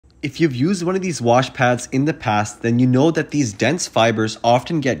If you've used one of these wash pads in the past, then you know that these dense fibers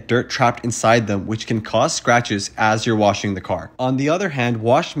often get dirt trapped inside them, which can cause scratches as you're washing the car. On the other hand,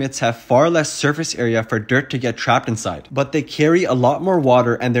 wash mitts have far less surface area for dirt to get trapped inside, but they carry a lot more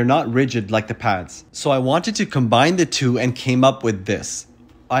water and they're not rigid like the pads. So I wanted to combine the two and came up with this.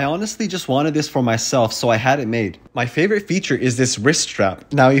 I honestly just wanted this for myself, so I had it made. My favorite feature is this wrist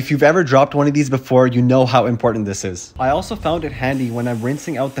strap. Now, if you've ever dropped one of these before, you know how important this is. I also found it handy when I'm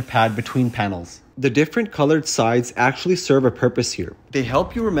rinsing out the pad between panels. The different colored sides actually serve a purpose here. They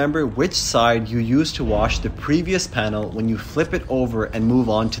help you remember which side you used to wash the previous panel when you flip it over and move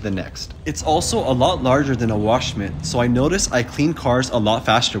on to the next. It's also a lot larger than a wash mitt, so I noticed I clean cars a lot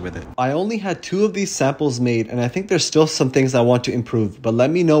faster with it. I only had 2 of these samples made, and I think there's still some things I want to improve, but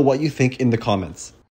let me know what you think in the comments.